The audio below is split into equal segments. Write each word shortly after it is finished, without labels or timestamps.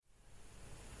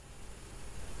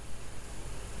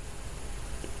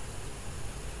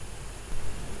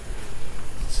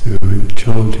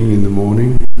chanting in the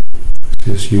morning,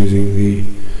 just using the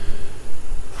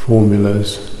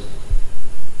formulas,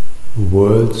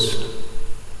 words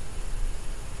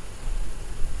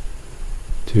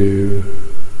to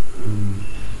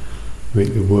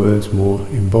make the words more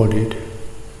embodied.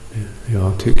 The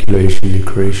articulation, the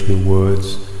creation of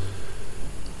words,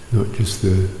 not just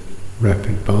the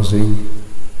rapid buzzing,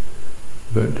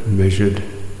 but measured,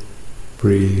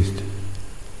 breathed,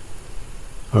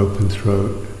 open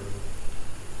throat,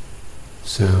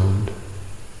 sound,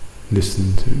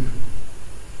 listened to.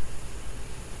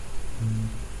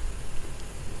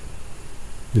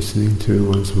 Listening to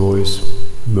one's voice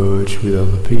merge with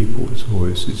other people's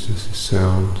voice. It's just a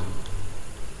sound.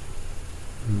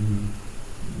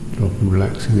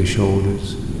 Relaxing the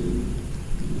shoulders,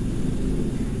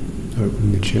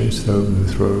 opening the chest, open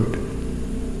the throat.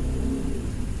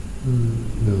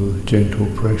 Little gentle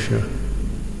pressure,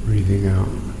 breathing out.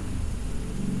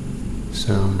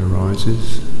 Sound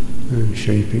arises and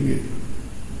shaping it,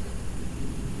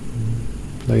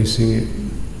 placing it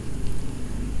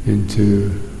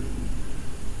into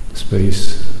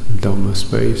space, Dhamma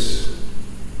space,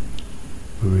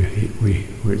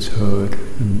 where it's heard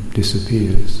and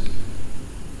disappears.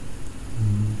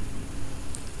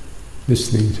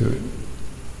 Listening to it.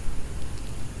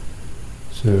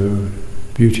 So,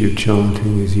 beauty of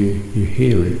chanting is you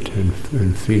hear it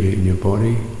and feel it in your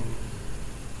body.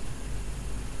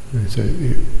 And so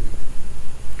it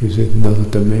gives it another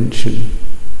dimension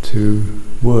to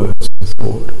words and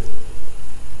thought.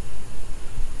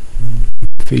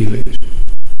 You feel it.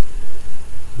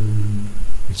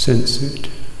 You sense it.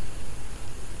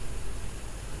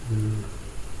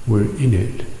 We're in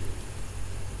it.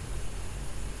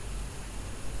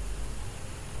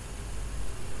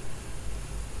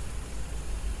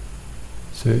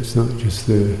 So it's not just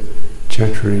the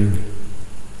chattering,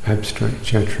 abstract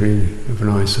chattering of an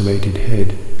isolated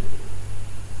head.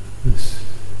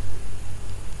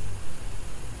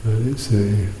 But it's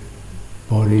the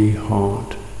body,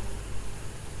 heart,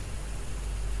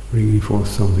 bringing forth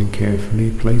something carefully,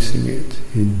 placing it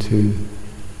into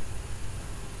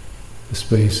the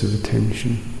space of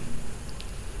attention,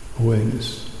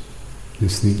 awareness,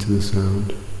 listening to the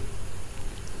sound.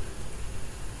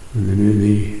 And then in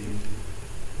the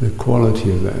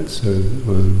quality of that, so that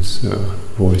one's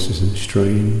voice isn't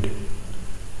strained,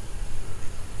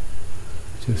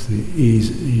 just the ease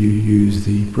you use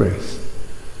the breath.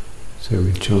 So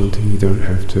with chanting you don't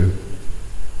have to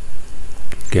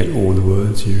get all the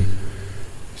words, you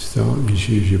start and just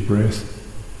use your breath,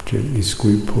 gently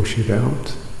squeeze, push it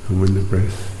out, and when the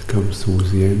breath comes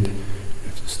towards the end,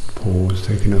 you just pause,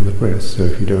 take another breath. So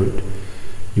if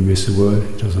you miss a word,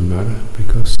 it doesn't matter,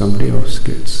 because somebody else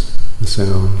gets the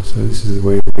sound. So this is the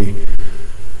way we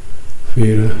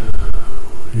feel,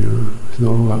 it's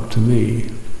not all up to me.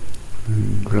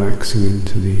 And relaxing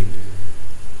into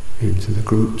the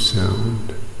group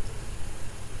sound.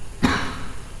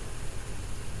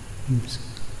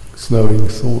 Slowing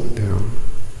thought down.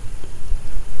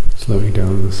 Slowing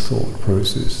down the thought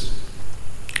process.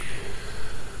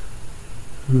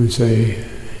 And we say,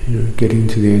 getting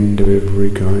to the end of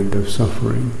every kind of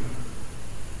suffering.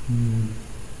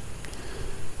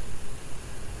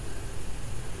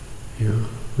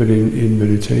 But in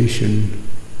meditation,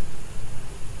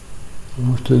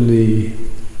 often the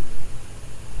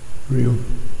real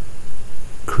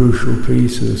crucial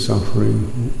piece of the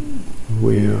suffering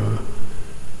we are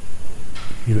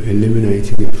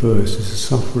eliminating at first is the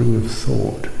suffering of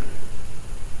thought,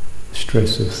 the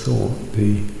stress of thought,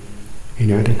 the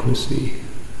inadequacy,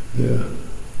 the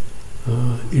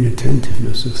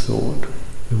inattentiveness of thought,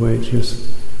 the way it just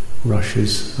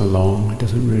rushes along, it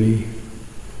doesn't really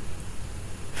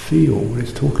feel what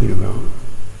it's talking about.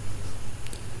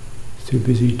 It's too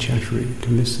busy chattering to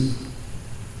listen.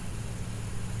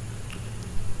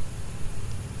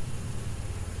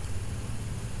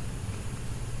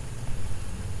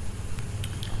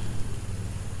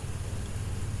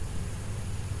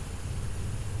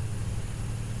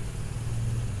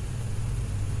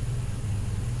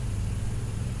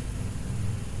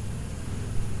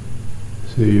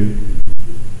 So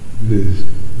there's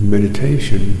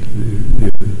meditation,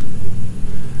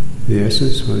 the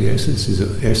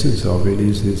essence of it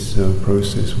is this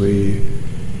process where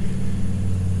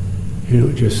you're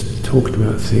not just talking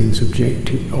about things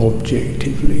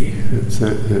objectively, that's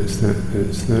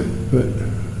that, but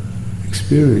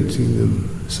experiencing them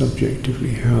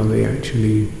subjectively, how they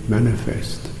actually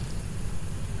manifest.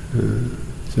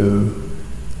 So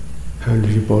how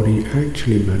does your body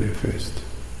actually manifest?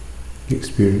 The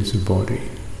experience of body.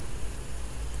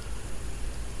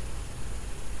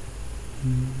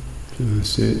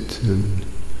 sit and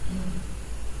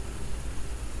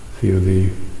feel the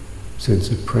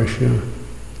sense of pressure,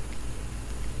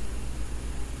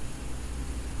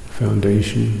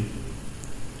 foundation,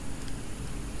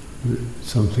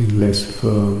 something less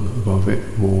firm above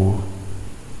it, more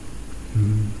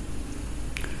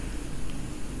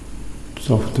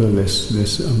softer, less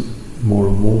more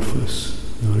amorphous,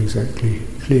 not exactly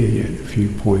clear yet. A few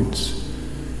points,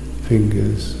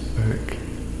 fingers back,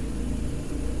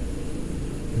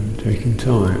 and taking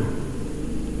time,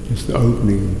 just the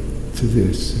opening to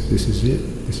this. If this is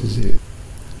it, this is it.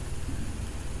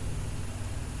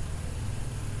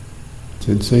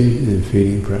 Sensation and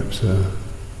feeling perhaps a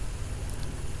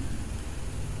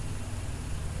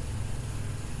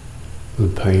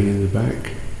pain in the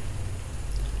back,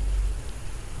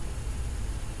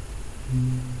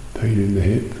 pain in the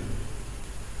hip,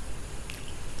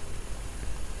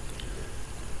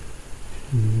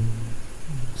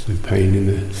 so slight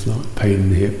pain in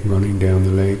the hip running down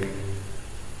the leg.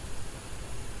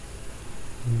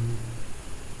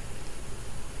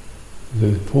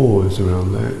 There's pause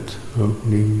around that,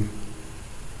 opening,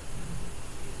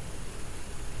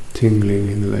 tingling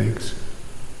in the legs.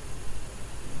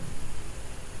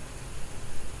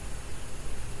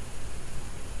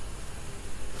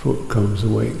 Foot comes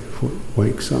awake, foot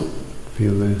wakes up,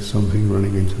 feel there's something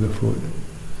running into the foot.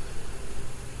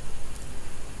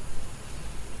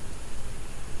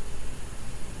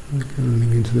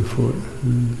 Running into the foot,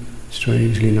 and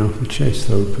strangely enough the chest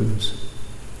opens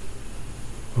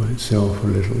by itself a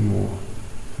little more,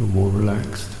 feel more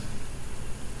relaxed.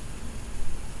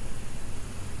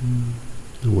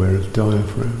 Aware of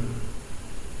diaphragm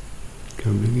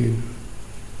coming in.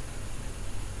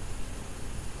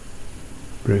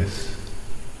 Breath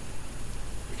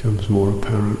becomes more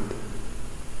apparent,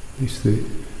 at least the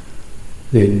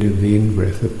end of the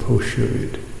in-breath, the push of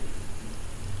it,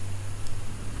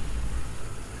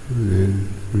 and then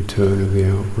return of the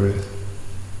out-breath,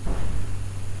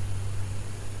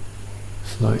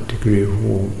 slight degree of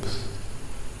warmth.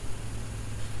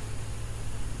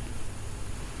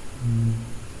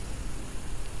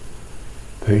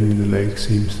 Pain in the leg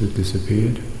seems to have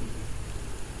disappeared.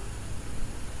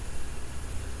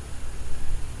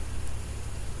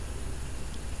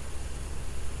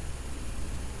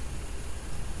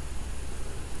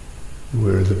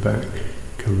 Aware of the back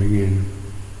coming in.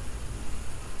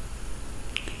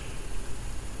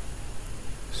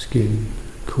 Skin,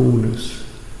 coolness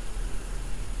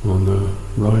on the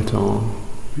right arm,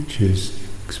 which is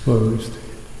exposed.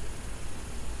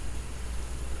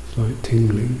 Slight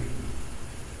tingling.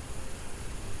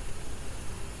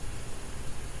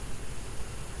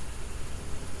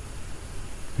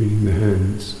 Feeling the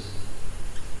hands.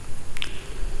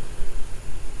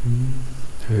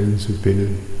 Hands have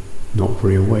been not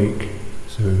very awake,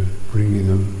 so bringing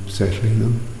them, settling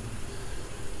them,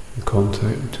 the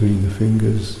contact between the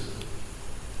fingers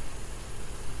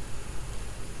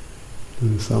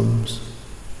and the thumbs,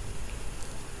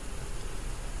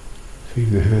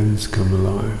 feeling the hands come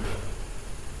alive.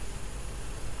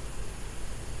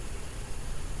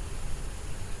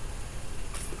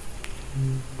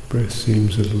 Breath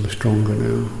seems a little stronger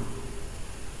now,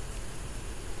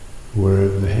 aware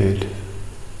of the head,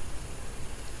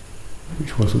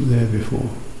 which wasn't there before.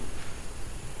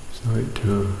 It's like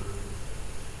a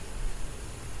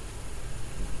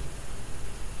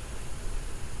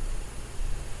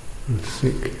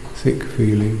thick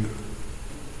feeling.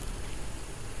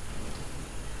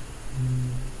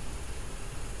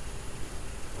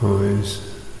 Eyes,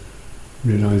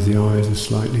 realize the eyes are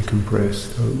slightly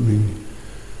compressed, opening,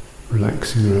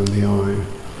 relaxing around the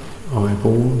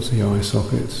eyeballs, the eye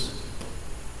sockets.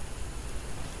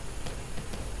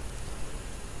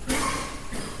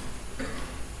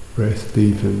 Breath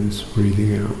deepens,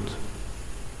 breathing out.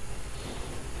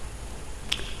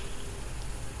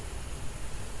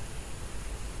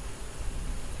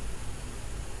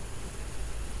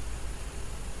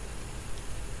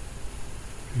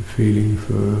 And feeling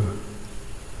for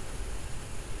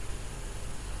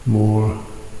more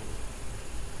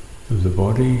of the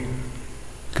body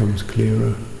becomes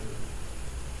clearer,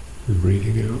 and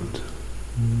breathing out.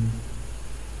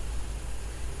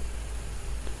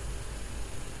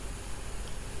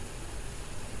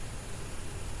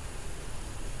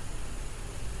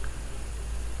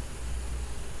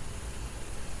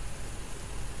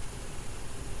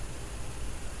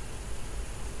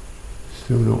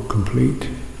 Still not complete,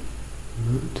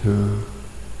 but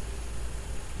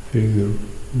feeling the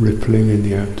rippling in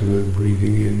the abdomen,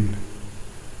 breathing in,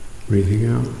 breathing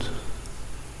out.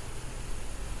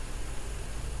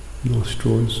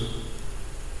 Nostrils.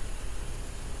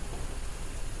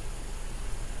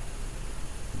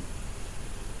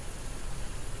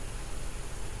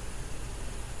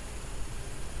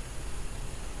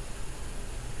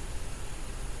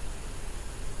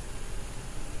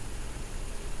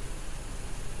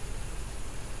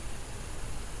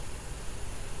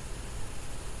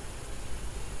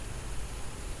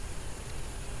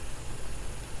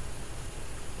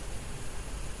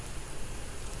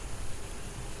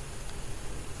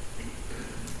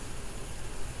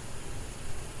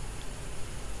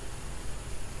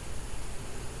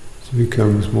 As it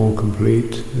becomes more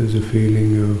complete, there's a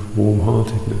feeling of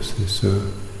warm-heartedness, this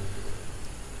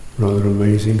rather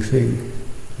amazing thing,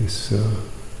 this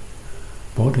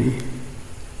body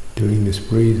doing this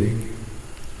breathing,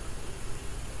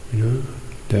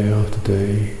 day after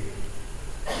day,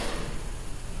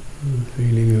 a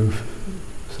feeling of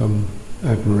some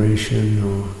admiration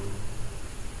or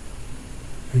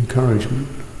encouragement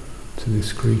to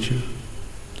this creature,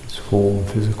 its form,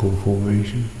 physical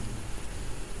formation,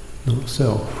 not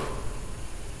self.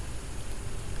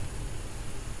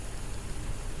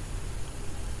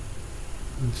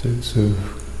 A sense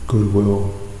of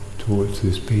goodwill towards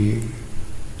this being.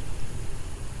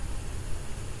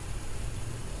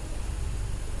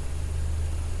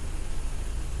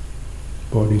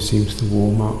 Body seems to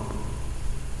warm up.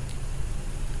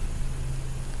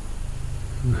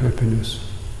 And happiness.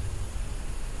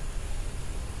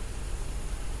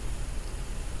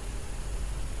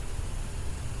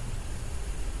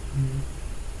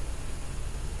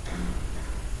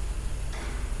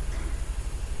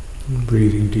 And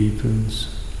breathing deepens.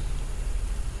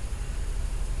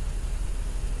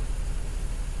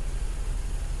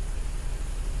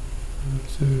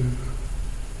 So,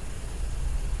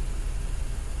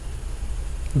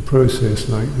 a process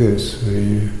like this, where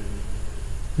you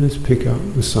just pick up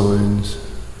the signs,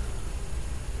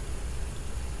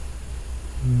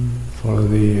 follow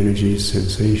the energies,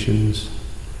 sensations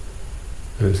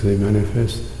as they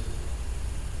manifest,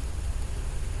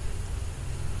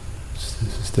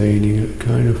 sustaining a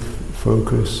kind of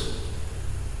focus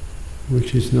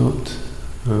which is not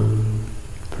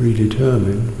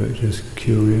predetermined, but just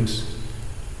curious,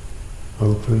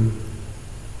 open,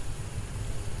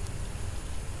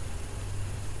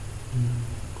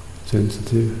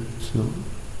 sensitive. It's not,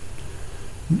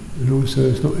 and also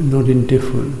it's not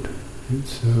indifferent.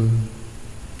 It's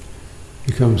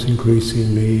becomes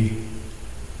increasingly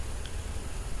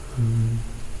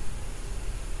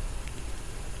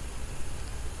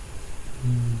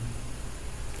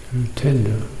kind of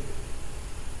tender,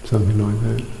 something like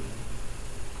that.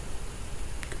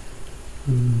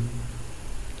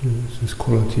 There's this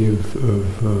quality of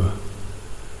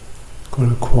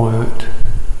kind of quiet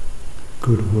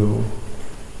goodwill,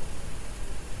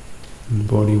 and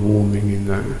the body warming in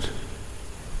that.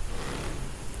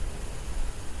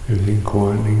 Everything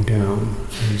quietening down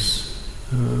as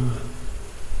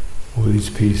all these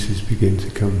pieces begin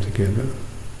to come together.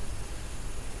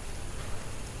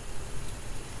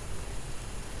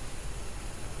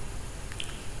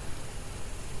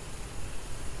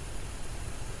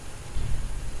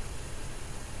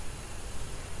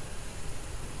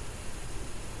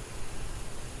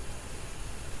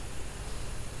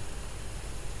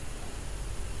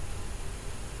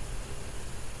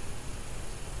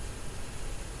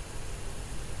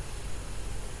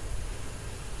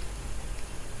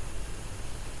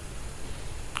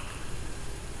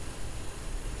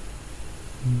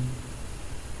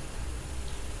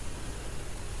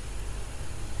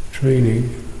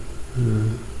 Training,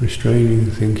 restraining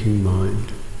the thinking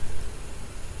mind,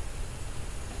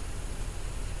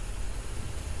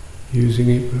 using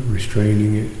it but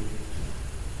restraining it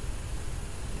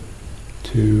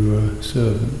to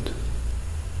servant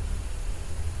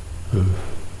of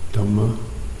Dhamma,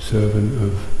 servant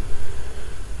of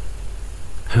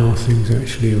how things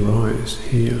actually arise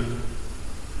here.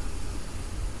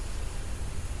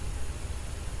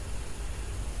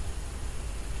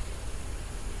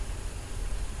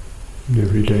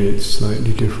 Every day it's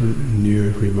slightly different and new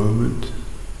every moment.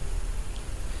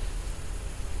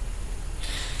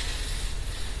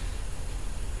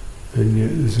 And yet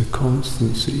there's a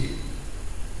constancy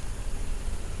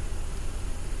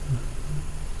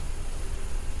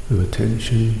of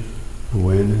attention,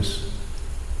 awareness.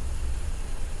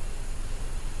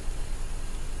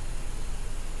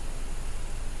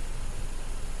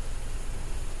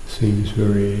 Seems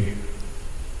very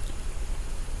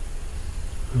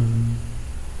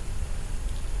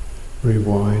very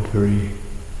wide, very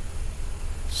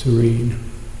serene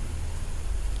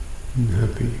and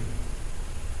happy,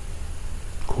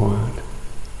 quiet.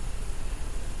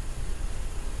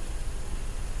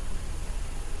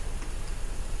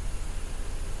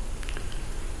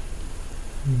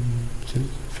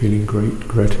 Feeling great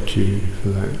gratitude for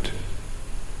that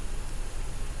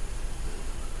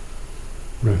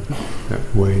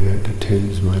that way that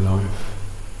attends my life.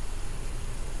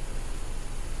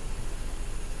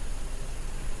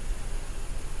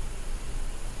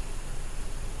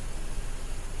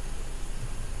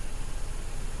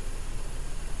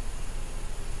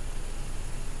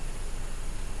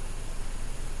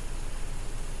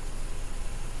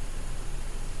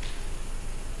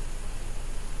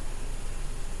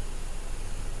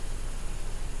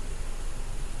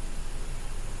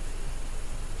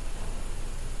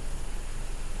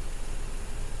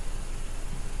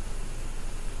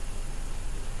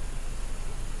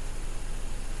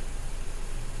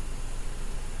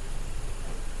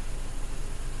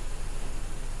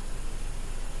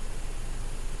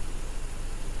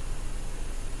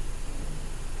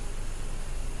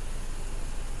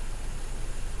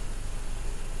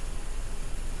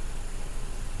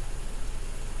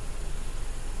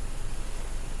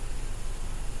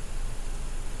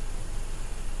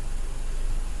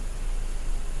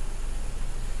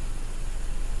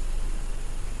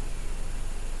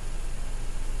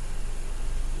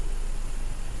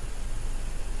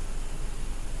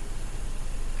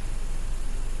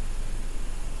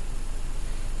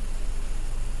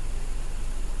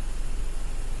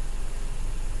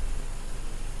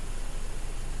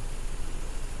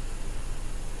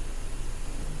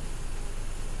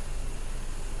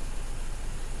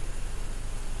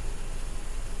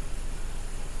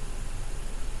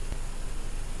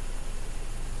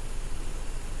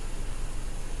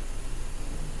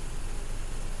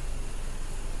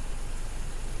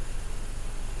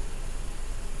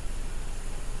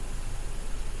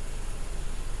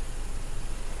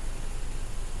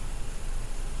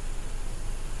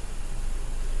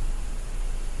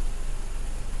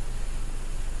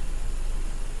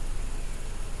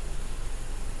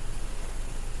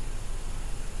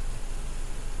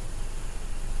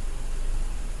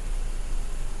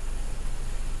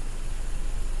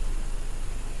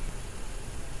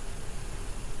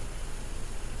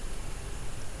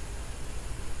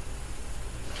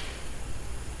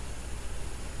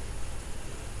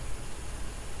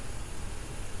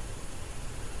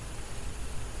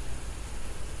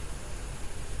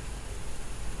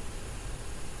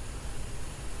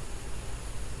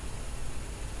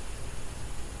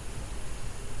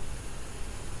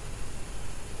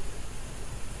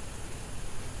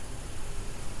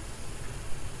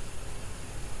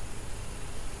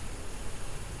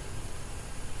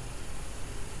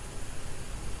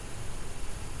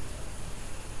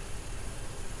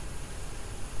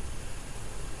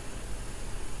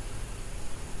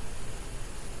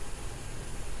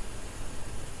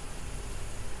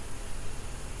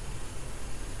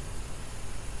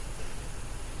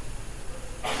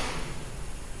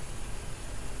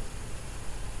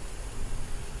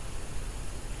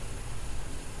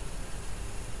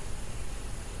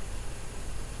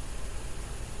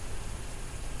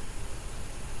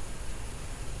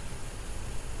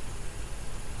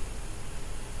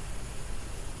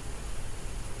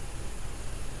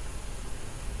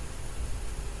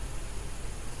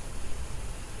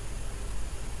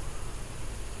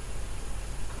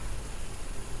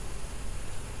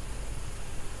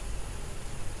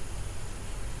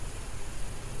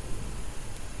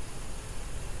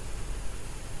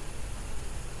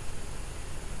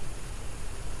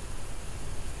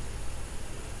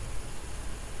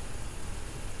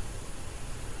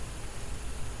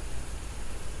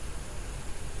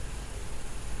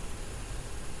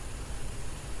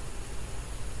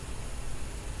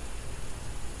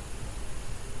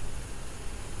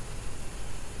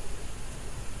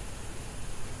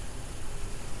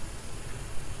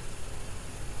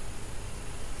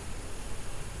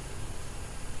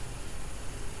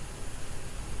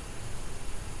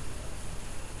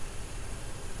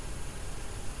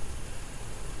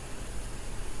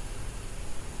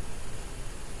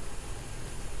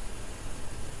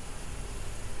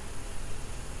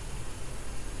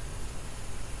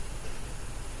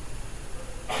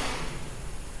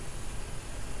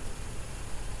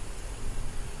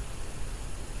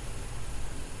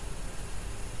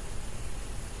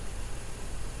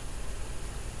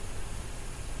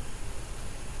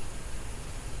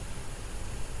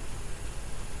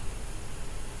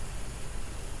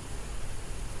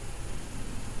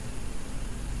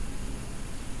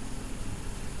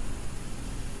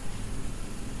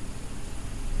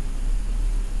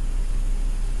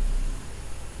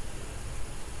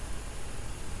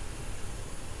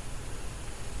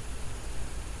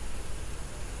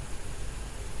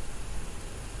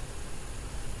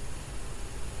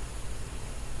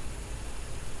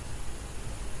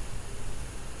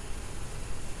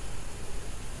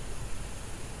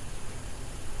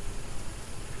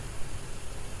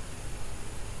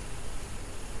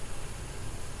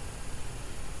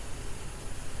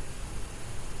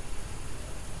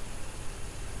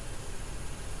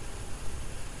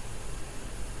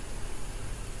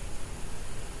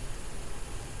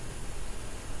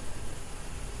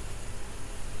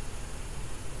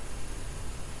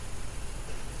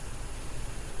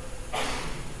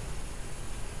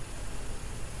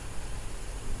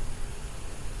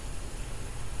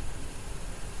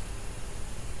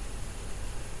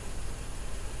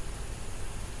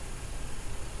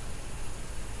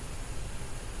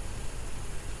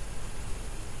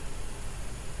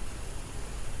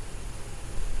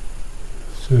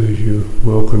 So as you're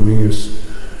welcoming us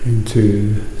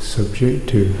into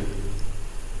subjective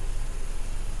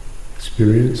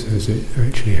experience as it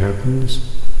actually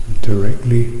happens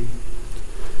directly,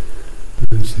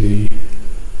 as the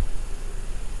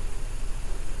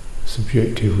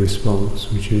subjective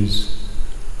response, which is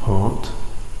heart.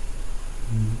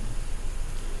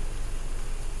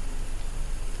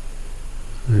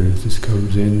 And as this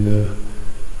comes in,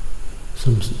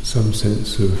 some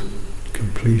sense of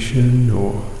completion,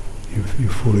 or you're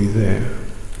fully there,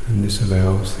 and this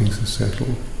allows things to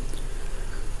settle.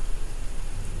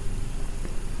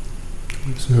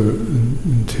 So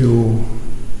until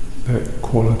that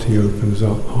quality opens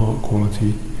up, heart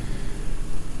quality,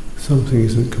 something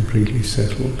isn't completely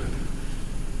settled.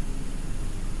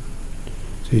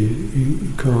 So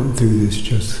you can't do this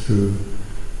just through,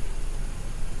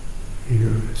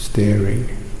 staring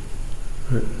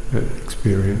at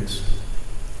experience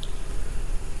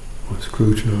or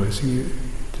scrutinizing it,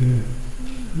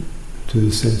 to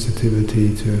the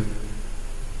sensitivity to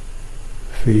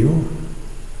feel,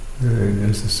 and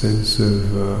there's a sense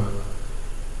of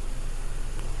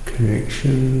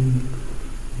connection,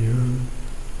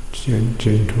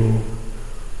 gentle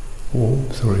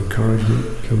warmth or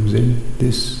encouragement comes in.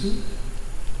 This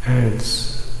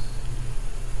adds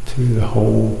to the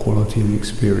whole quality of the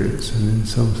experience, and then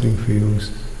something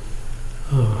feels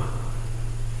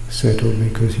settled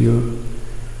because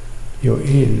you're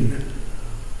in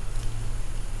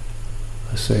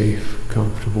a safe,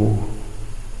 comfortable,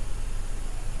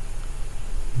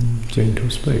 gentle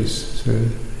space. So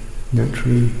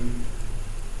naturally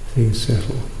things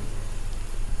settle.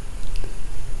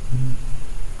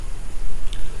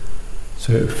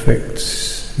 So it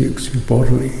affects your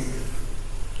bodily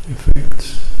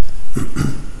effects.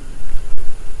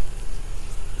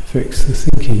 Affects the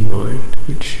thinking mind,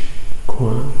 which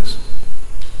quiets.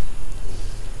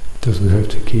 Doesn't have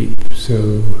to keep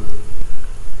so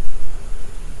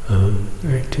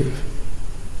active.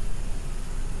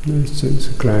 The sense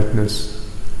of gladness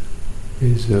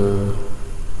is a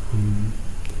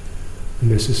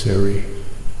necessary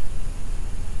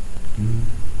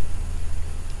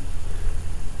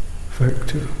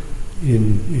factor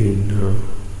in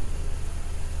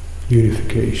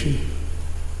unification.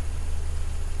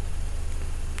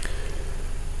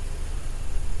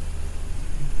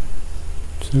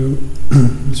 So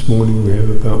this morning we have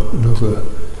about another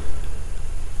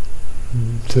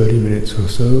 30 minutes or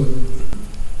so.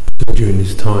 So during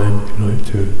this time,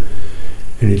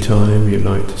 anytime you'd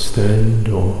like to stand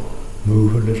or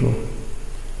move a little,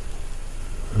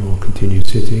 or continue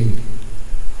sitting,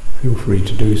 feel free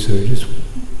to do so, just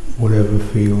whatever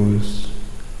feels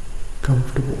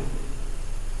comfortable.